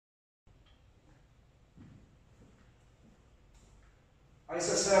I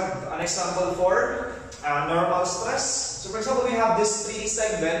just have an example for normal stress. So for example, we have these three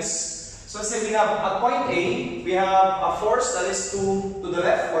segments. So let's say we have at point A, we have a force that is to the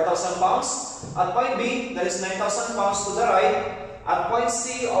left, 4,000 pounds. At point B, that is 9,000 pounds to the right. At point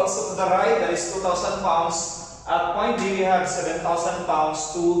C, also to the right, that is 2,000 pounds. At point D, we have 7,000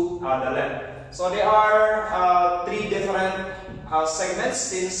 pounds to the left. So there are three different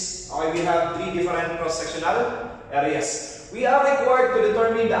segments since we have three different cross-sectional areas. We are required to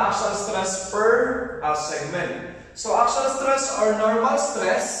determine the axial stress per segment. So axial stress or normal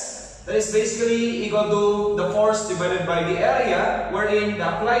stress, that is basically equal to the force divided by the area, wherein the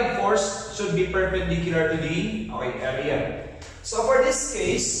applied force should be perpendicular to the area. So for this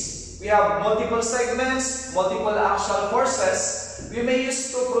case, we have multiple segments, multiple axial forces. We may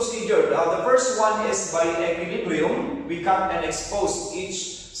use two procedures. The first one is by equilibrium. We cut and expose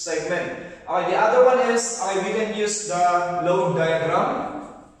each segment. The other one is we can use the load diagram.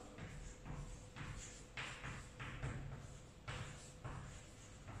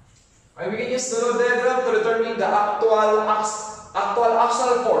 We can use the load diagram to determine the actual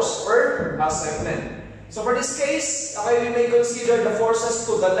axial force per segment. So for this case, we may consider the forces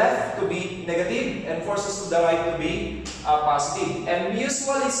to the left to be negative and forces to the right to be positive. And we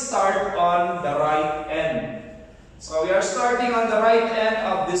usually start on the right end. So we are starting on the right end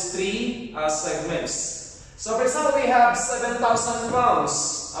of these three segments. So for example, we have 7,000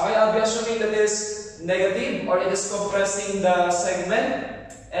 pounds. I'll be assuming that is negative or it is compressing the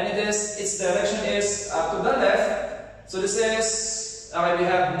segment, and its direction is to the left. So this is we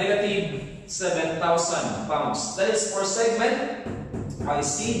have negative 7,000 pounds. That is for segment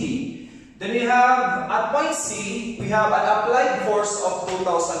CD. Then we have at point C, we have an applied force of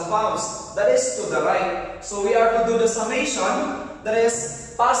 2,000 pounds. That is to the right. So we are to do the summation. That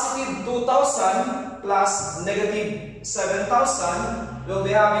is positive 2,000 plus negative 7,000. We'll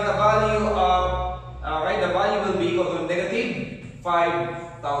be having a value of, the value will be equal to negative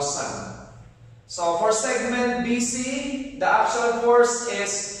 5,000. So for segment BC, the actual force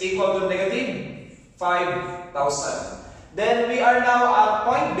is equal to negative 5,000. Then we are now at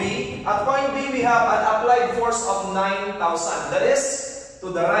point B. At point B, we have an applied force of 9,000. That is to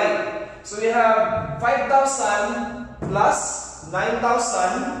the right. So we have 5,000 plus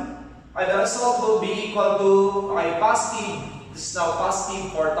 9,000. And the result will be equal to positive. This is now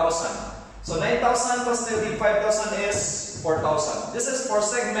positive 4,000. So 9,000 plus negative 5,000 is 4,000. This is for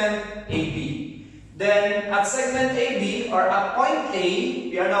segment AB. Then at segment AB or at point A,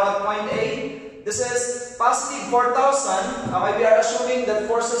 we are now at point A. This is positive 4,000. We are assuming that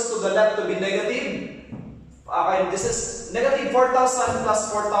forces to the left to be negative. This is negative 4,000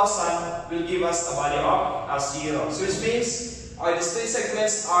 plus 4,000 will give us a value of 0. So which means these three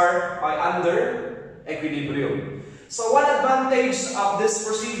segments are under equilibrium. So one advantage of this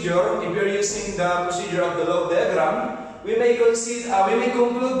procedure, if we are using the procedure of the load diagram, we may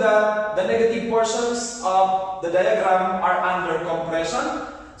conclude that the negative portions of the diagram are under compression.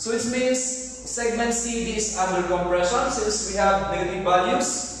 So it means segment CD is under compression since we have negative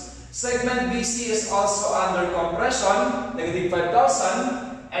values. Segment BC is also under compression, negative 5,000.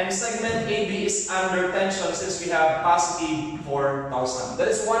 And segment AB is under tension since we have positive 4,000. That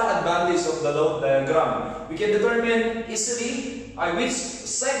is one advantage of the load diagram. We can determine easily which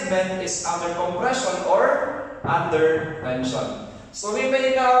segment is under compression or under tension. So we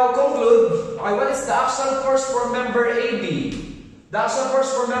may now conclude what is the axial force for member AB. The axial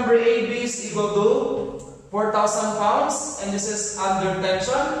force for member AB is equal to 4,000 pounds, and this is under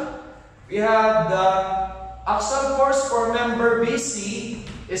tension. We have the axial force for member BC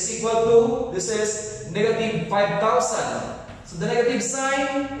is equal to, this is negative 5,000. So the negative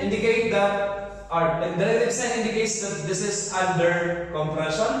sign indicates that this is under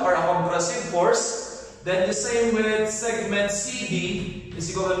compression or a compressive force. Then the same with segment CD is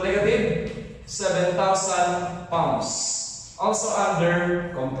equal to negative 7,000 pounds. Also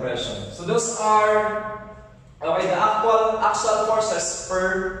under compression. So those are the actual axial forces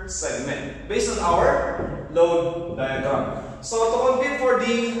per segment based on our load diagram. So to compute for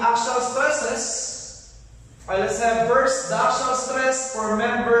the axial stresses, let's have first the axial stress for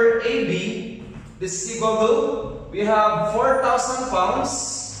member AB. This is equal to, we have 4,000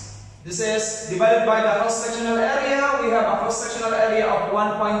 pounds. This is divided by the cross-sectional area. We have a cross-sectional area of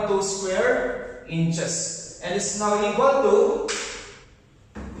 1.2 square inches. And it's now equal to,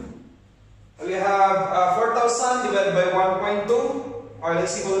 we have 4,000 divided by 1.2, or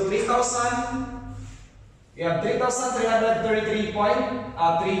let's equal to 3,000. We have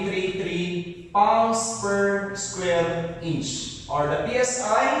 3,333.333 pounds per square inch, or the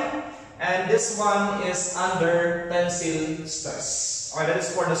PSI. and this one is under tensile stress. Okay, that is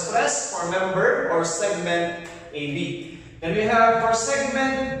for the stress for member or segment AB. Then we have for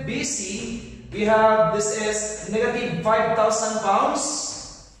segment BC, we have this is negative 5,000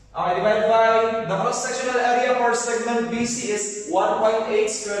 pounds. Okay, divided by the cross-sectional area for segment BC is 1.8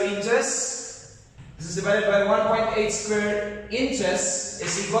 square inches. This is divided by 1.8 square inches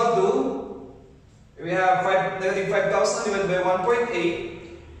is equal to, we have negative 5,000 divided by 1.8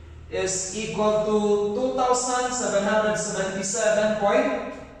 is equal to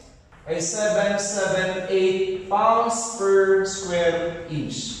 2,777.778 pounds per square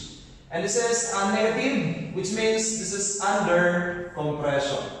inch. And this is a negative, which means this is under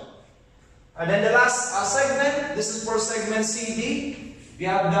compression. And then the last segment, this is for segment CD. We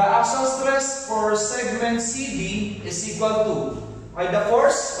have the axial stress for segment CD is equal to, the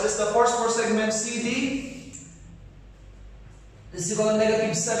force. What is the force for segment CD? This is equal to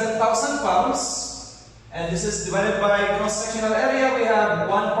negative 7,000 pounds. And this is divided by cross-sectional area. We have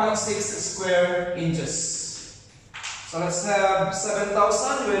 1.6 square inches. So let's have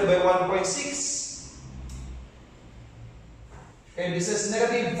 7,000 divided by 1.6. Okay, this is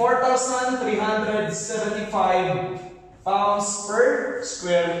negative 4,375 pounds per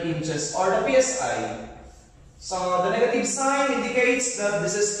square inches, or the PSI. So the negative sign indicates that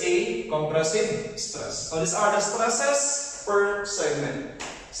this is a compressive stress. So these are the stresses per segment.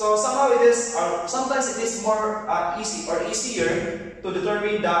 So somehow it is, or sometimes it is more easier to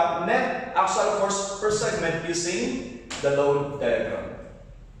determine the net axial force per segment using the load diagram.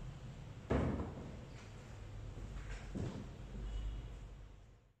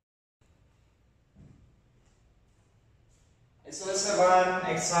 So let's have an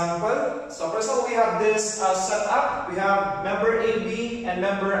example. So first of all, we have this setup. We have member AB and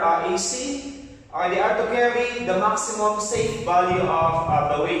member AC. They are to carry the maximum safe value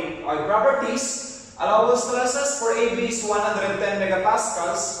of the weight. Properties: allowable stresses for AB is 110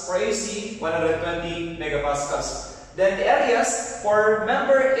 megapascals, for AC 120 megapascals. Then the areas for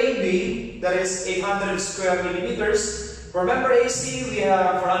member AB, that is 800 square millimeters. For member AC, we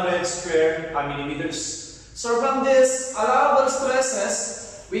have 400 square millimeters. So from this allowable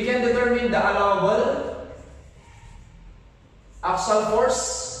stresses, we can determine the allowable axial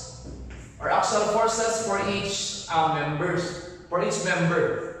force or axial forces for each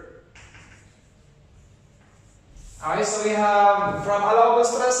member. Okay, so we have from allowable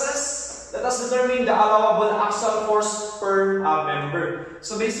stresses, let us determine the allowable axial force per member.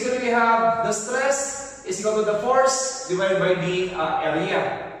 So basically we have the stress is equal to the force divided by the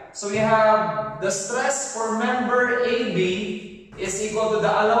area. So we have the stress for member AB is equal to the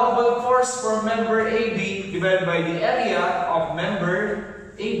allowable force for member AB divided by the area of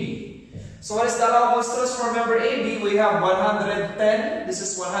member AB. So what is the allowable stress for member AB? We have 110. This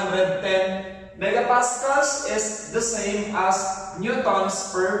is 110 megapascals is the same as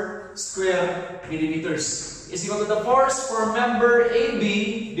newtons per square millimeters. Is equal to the force for member AB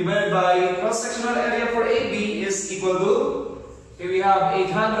divided by cross-sectional area for AB is equal to, we have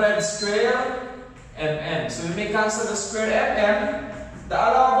 800 square mm. So we may cancel the square mm. The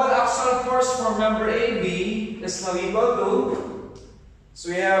allowable axial force for member AB is now equal to, so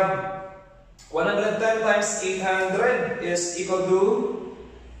we have 110 times 800 is equal to,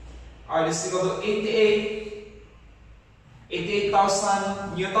 this is equal to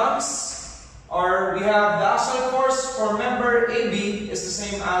 88,000 newtons. Or we have the axial force for member AB is the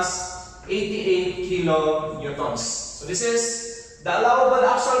same as 88 kilonewtons. So this is the allowable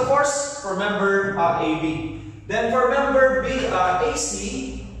axial force for member AB. Then for member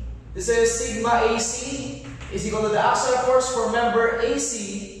AC, this is sigma AC is equal to the axial force for member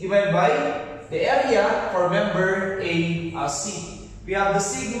AC divided by the area for member AC. We have the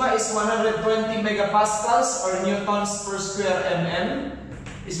sigma is 120 megapascals or newtons per square mm.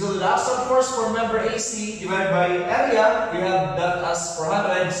 Is equal to the axial force for member AC divided by area. We have that as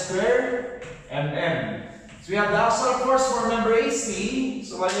 400 square mm. So we have the axial force for member AC.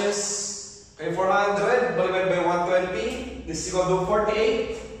 So what is 400 divided by 120? This is equal to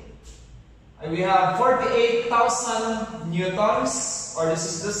 48. And we have 48,000 newtons, or this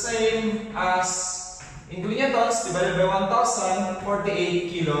is the same as in kilonewtons divided by 1,000, 48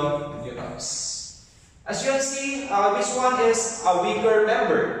 kilonewtons. As you can see, which one is a weaker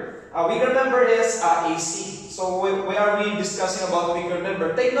member? A weaker member is AC. So why are we discussing about weaker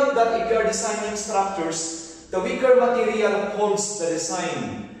member? Take note that if you are designing structures, the weaker material holds the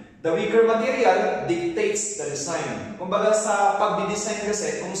design. The weaker material dictates the design. Kumbaga sa pagdi-design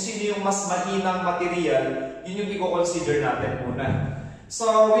kasi, kung sino yung mas mahinang material, yun yung i-consider natin muna.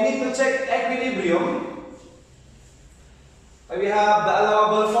 So we need to check equilibrium. We have the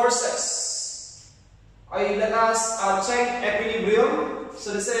allowable forces. us check equilibrium.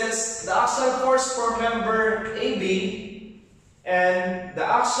 So this is the axial force for member AB and the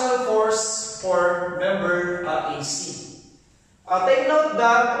axial force for member AC. Take note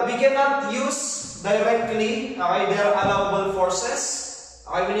that we cannot use directly their allowable forces.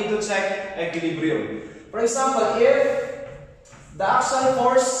 We need to check equilibrium. For example, if the axial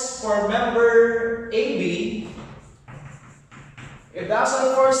force for member AB,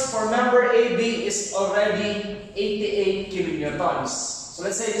 is already 88 kilonewtons. So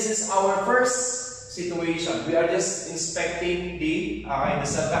let's say this is our first situation. We are just inspecting the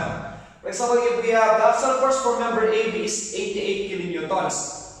setup. For example, if we have the axial force for member AB is 88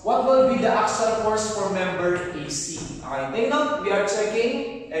 kilonewtons, what will be the axial force for member AC? Take note, we are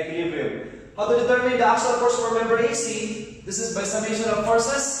checking equilibrium. How to determine the axial force for member AC? This is by summation of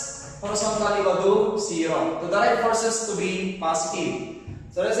forces, horizontal equal to 0. To the right forces to be positive.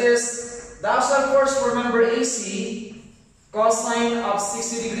 So this is the axial force for member AC, cosine of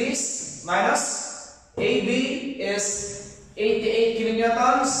 60 degrees minus AB is 88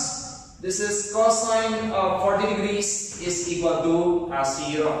 kilonewtons. This is cosine of 40 degrees is equal to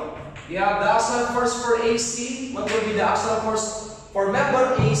 0. We have the axial force for AC. What will be the axial force for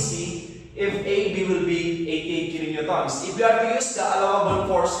member AC if AB will be 88 kilonewtons? If we are to use the allowable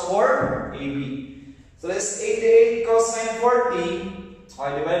force for AB. So that's 88 cosine 40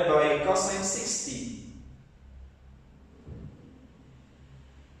 divided by cosine 60.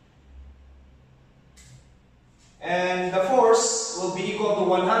 And the force will be equal to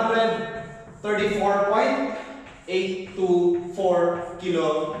 134.824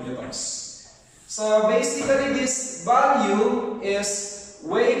 kilonewtons. So basically this value is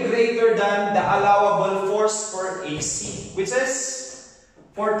way greater than the allowable force for AC, which is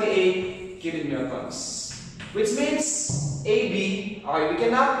 48 kilonewtons. Which means AB, we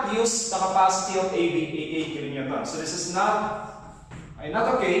cannot use the capacity of AB 88 kilonewtons. So this is not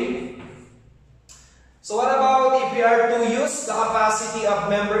okay. So what about if we are to use the capacity of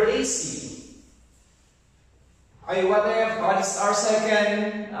member AC? What if this is our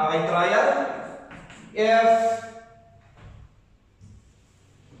second trial? If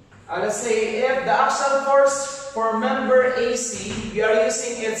let's say if the axial force for member AC, we are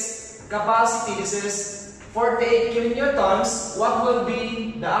using its capacity, this is 48 kilonewtons, what will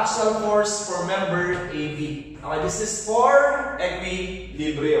be the axial force for member AB? This is for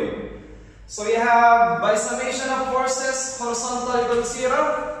equilibrium. So we have by summation of forces, horizontal equal to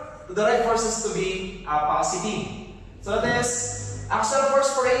 0, to the right forces to be positive. So that is, axial force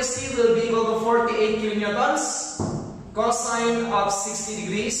for AC will be equal to 48 kilonewtons, cosine of 60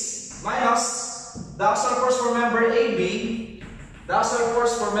 degrees, minus the axial force for member AB,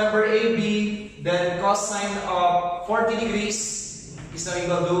 then cosine of 40 degrees is now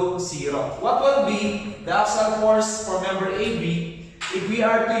equal to 0. What will be the axial force for member AB if we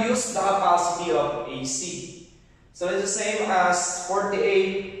are to use the capacity of AC? So it's the same as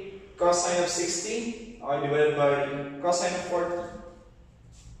 48 cosine of 60 divided by cosine of 40.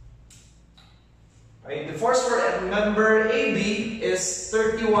 The force for member AB is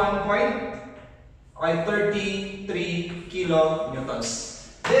 31.33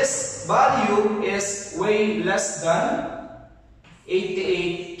 kilonewtons. This value is way less than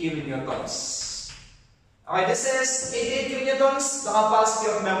 88 kilonewtons. This is 88 kilonewtons, the capacity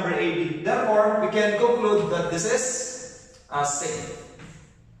of member AB. Therefore, we can conclude that this is safe.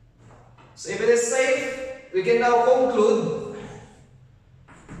 So if it is safe, we can now conclude.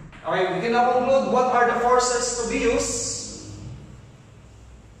 What are the forces to be used.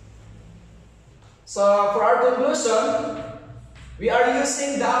 So for our conclusion, we are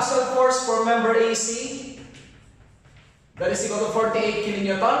using the axial force for member AC, that is equal to 48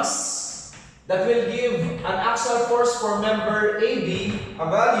 kilonewtons. That will give an axial force for member AB a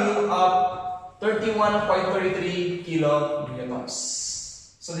value of 31.33 kilonewtons.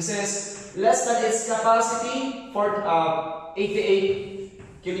 So this is less than its capacity for 88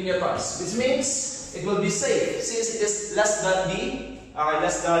 kilonewtons, which means it will be safe since it is less than the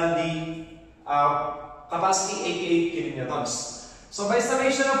capacity 88 kilonewtons. So by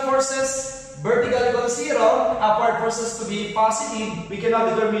summation of forces, vertical equal to 0, upward forces to be positive, we can now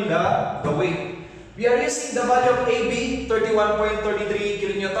determine the weight. We are using the value of AB, 31.33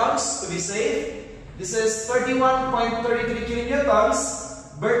 kilonewtons to be safe. This is 31.33 kilonewtons.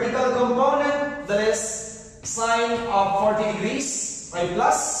 Vertical component, that is sine of 40 degrees,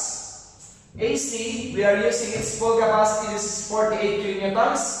 plus AC, we are using its full capacity, this is 48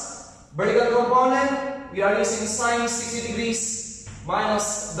 kilonewtons. Vertical component, we are using sine 60 degrees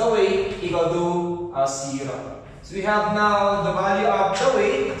minus the weight equal to 0. So we have now the value of the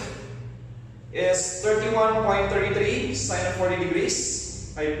weight is 31.33 sine of 40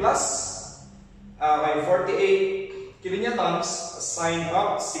 degrees. Okay, plus 48 kilonewtons sine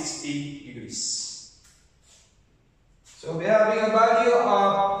of 60 degrees. So we're having a value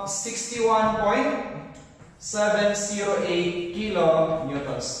of 61.708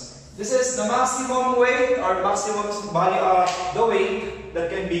 kilonewtons. This is the maximum weight or maximum value of the weight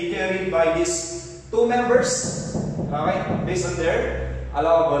that can be carried by these two members, okay, based on their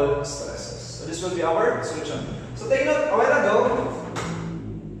allowable stresses. So this will be our solution. So take note, a while ago,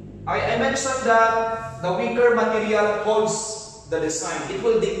 I mentioned that the weaker material holds the design. It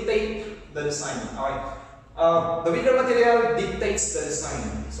will dictate the design. Okay? The weaker material dictates the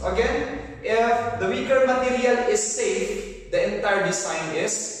design. So again, if the weaker material is safe, the entire design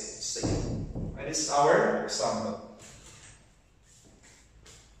is safe. And this is our example.